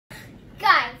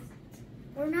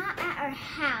we're not at our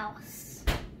house,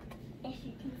 if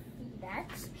you can see that.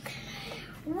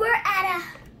 We're at a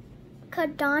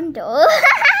condo.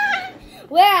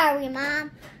 Where are we,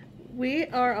 Mom? We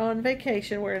are on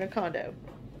vacation. We're in a condo.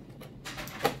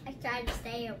 I tried to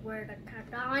say a word, a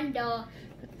condo.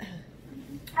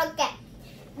 Okay,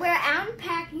 we're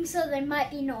unpacking, so there might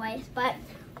be noise, but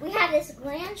we have this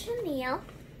Glam Chenille.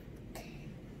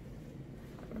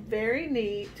 Very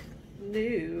neat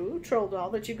new troll doll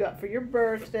that you got for your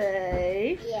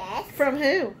birthday. Yes. From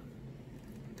who?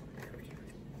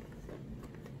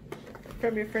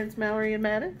 From your friends Mallory and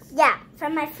Maddox? Yeah,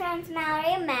 from my friends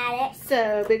Mallory and Maddox.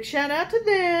 So, big shout out to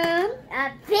them.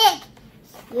 A big,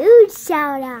 huge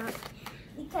shout out.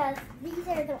 Because these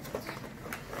are the...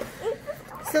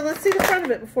 So, let's see the front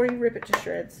of it before you rip it to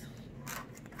shreds.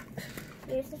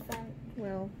 Here's the front.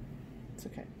 Well, it's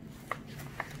okay.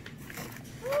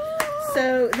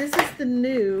 So, this is the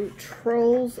new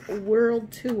Trolls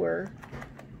World Tour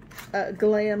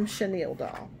Glam Chenille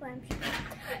doll.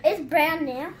 It's brand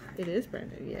new. It is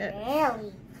brand new, yeah.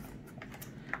 Really?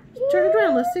 Turn it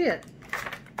around, let's see it.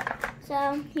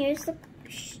 So, here's the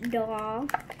doll.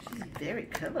 She's very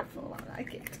colorful, I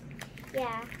like it.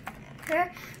 Yeah.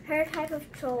 Her type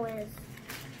of troll is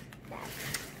that.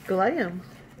 Glam.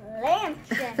 Glam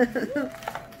Chenille.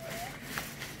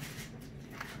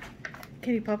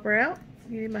 Can you pop her out?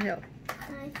 You need my help.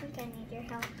 I think I need your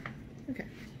help. Okay.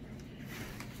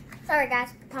 Sorry, guys.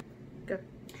 Go.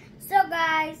 So,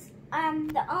 guys,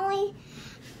 the only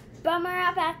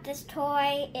bummer about this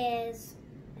toy is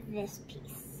this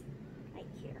piece right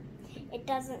here. It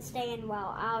doesn't stay in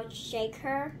well. I'll shake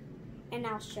her and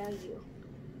I'll show you.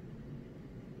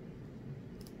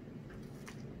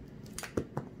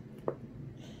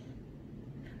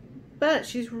 But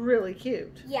she's really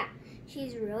cute. Yeah,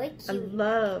 she's really cute. I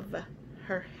love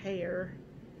her hair.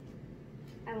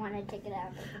 I want to take it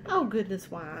out. Oh,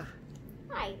 goodness, why?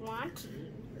 I want to.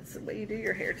 That's the way you do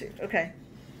your hair, too. Okay.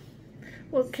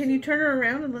 Well, can you turn her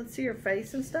around and let's see her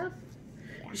face and stuff?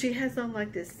 Yeah. She has on,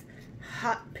 like, this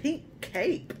hot pink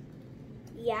cape.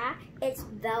 Yeah, it's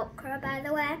Velcro, by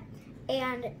the way.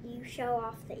 And you show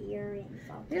off the earrings.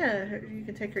 Yeah, you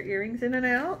can take her earrings in and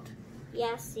out.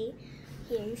 Yeah, see?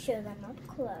 Here, you show them up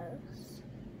close.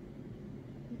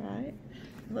 Right.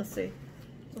 Let's see.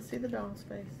 Let's see the doll's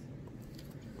face.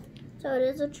 So it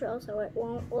is a troll, so it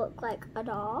won't look like a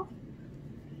doll.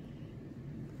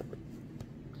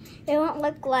 It won't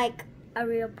look like a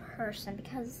real person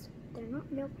because they're not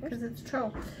real person. Because it's a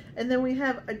troll. And then we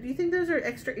have, do you think those are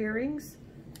extra earrings?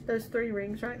 Those 3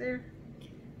 rings right there?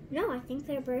 No, I think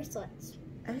they're bracelets.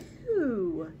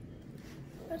 Oh.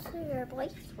 Those are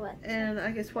bracelets. And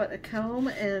I guess what, a comb,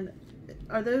 and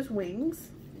are those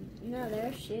wings? No,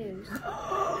 they're shoes.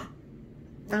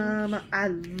 I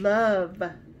love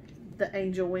the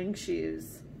angel wing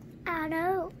shoes. I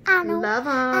know. Love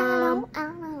them.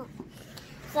 I know.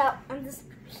 So, I'm just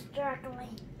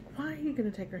struggling. Why are you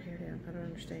going to take her hair down? I don't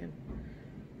understand.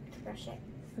 Brush it.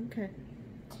 Okay.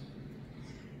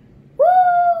 Woo!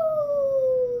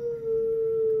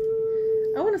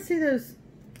 I want to see those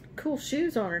cool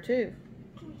shoes on her, too.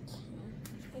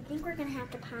 I think we're going to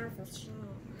have to pause this show.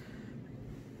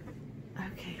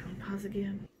 Okay, we'll pause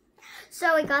again.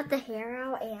 So, we got the hair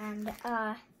out, and,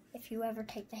 if you ever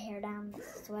take the hair down,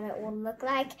 this is what it will look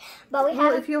like. But we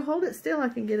Well, if you'll hold it still, I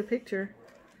can get a picture.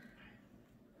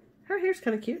 Her hair's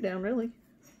kind of cute down, really.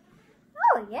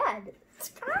 Oh, yeah. It's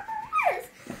kind of is.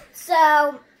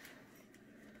 So,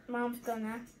 Mom's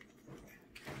gonna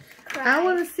cry. I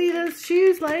want to see those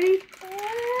shoes, lady.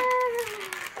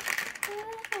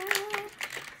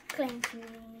 Clanky.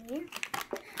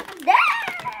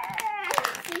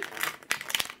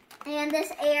 And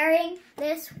this earring,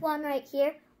 this one right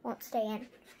here, won't stay in.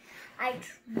 I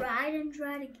tried and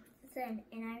tried to get this in,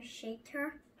 and I shaked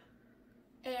her,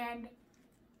 and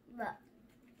look,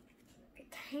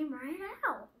 it came right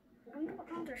out. I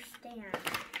don't understand.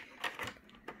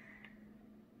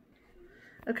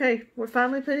 Okay, we're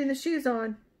finally putting the shoes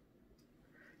on.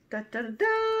 Da da da da.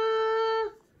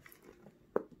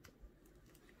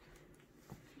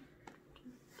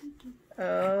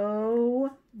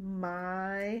 Oh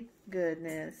my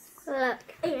goodness. Look,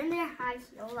 and they're high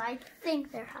heels. I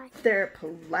think they're high heels. They're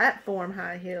platform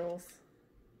high heels.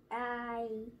 What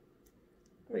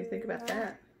do you think about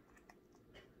that?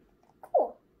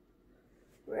 Cool.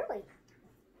 Really?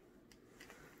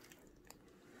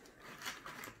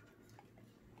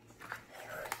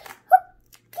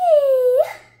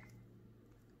 Okay.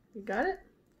 You got it?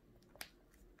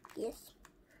 Yes.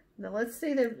 Now let's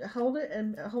see the hold it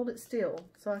and hold it still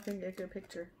so I can get you a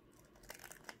picture.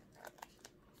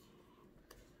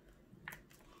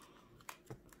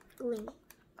 Glam.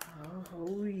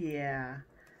 Oh, yeah.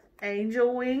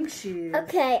 Angel wing shoes.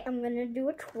 Okay, I'm going to do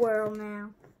a twirl now.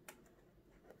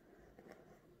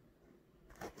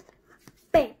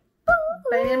 Bam.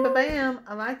 Bam, ba, bam.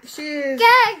 I like the shoes.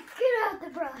 Get out the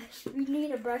brush. We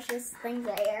need to brush this thing's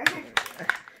hair.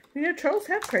 You know, trolls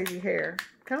have crazy hair.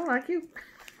 Kind of like you.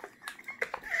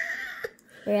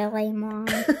 Really, Mom?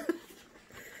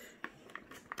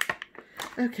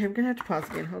 Okay, I'm going to have to pause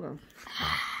again. Hold on.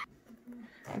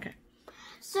 Okay.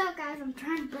 So, guys, I'm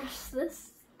trying to brush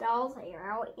this doll's hair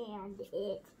out, and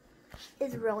it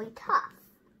is really tough.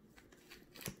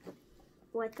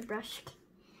 What the brush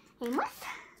came with.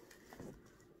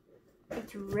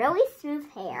 It's really smooth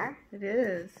hair. It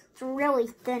is. It's really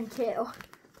thin, too.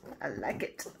 I like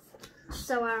it.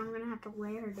 So, I'm going to have to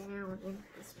lay her down in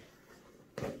this.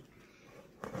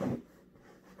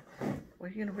 Are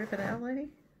you going to rip it out, lady?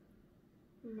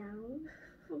 No.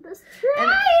 Let's And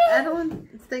try it. Adeline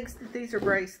thinks that these are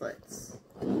bracelets.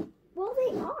 Well,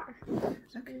 they are.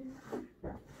 Okay.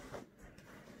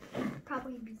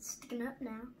 Probably be sticking up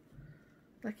now.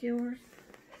 Like yours?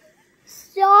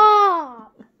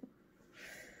 Stop.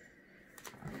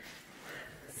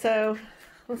 So,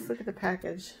 let's look at the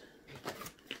package.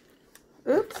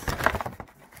 Oops.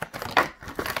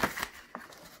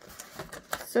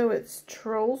 So, it's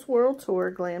Trolls World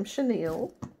Tour Glam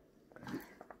Chenille.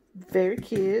 Very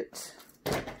cute.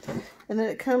 And then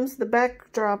it comes, the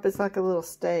backdrop is like a little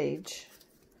stage.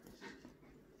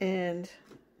 And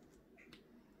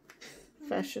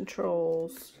Fashion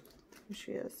Trolls. Here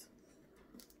she is.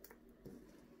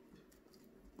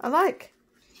 I like.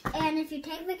 And if you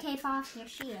take the cape off, here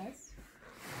she is.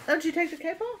 Oh, did you take the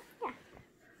cape off? Yeah.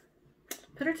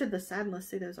 Put her to the side and let's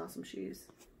see those awesome shoes.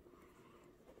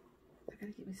 I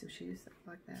gotta get me some shoes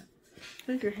like that.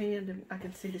 Move your hand and I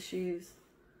can see the shoes.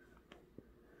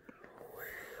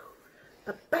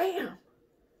 Bam!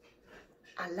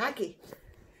 I like it.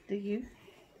 Do you?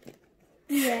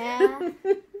 Yeah.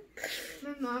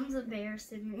 My mom's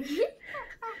embarrassing me.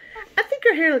 I think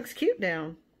her hair looks cute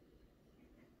down.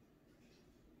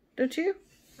 Don't you?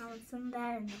 I was some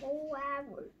that in the whole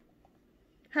hour.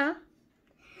 Huh?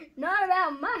 Not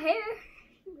about my hair.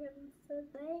 You haven't said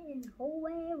that in the whole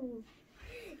hour.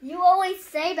 You always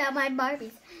say about my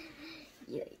Barbies.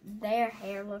 Their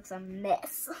hair looks a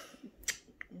mess.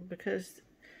 Because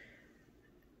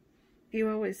you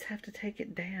always have to take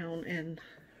it down and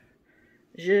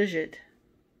zhuzh it.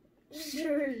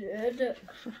 Sure did.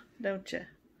 Don't you?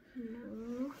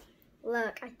 No.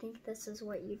 Look, I think this is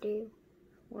what you do.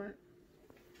 What?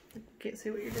 I can't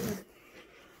see what you're doing.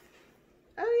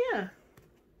 Oh, yeah.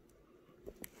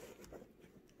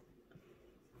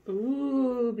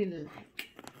 Ooh, be like.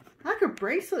 I like her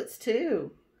bracelets,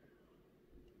 too.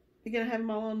 You gonna have them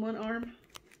all on one arm?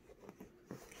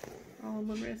 All on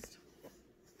one wrist?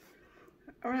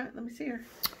 Alright, let me see her.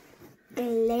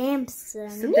 Glam So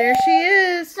there she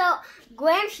is. So,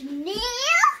 Glam Chenille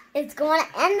is going to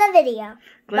end the video.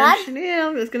 Glam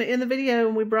Chenille is going to end the video,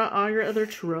 and we brought all your other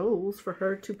trolls for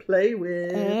her to play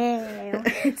with.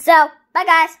 So, bye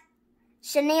guys.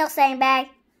 Chenille saying bye.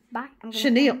 Bye.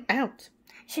 Chenille out.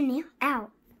 Chenille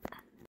out.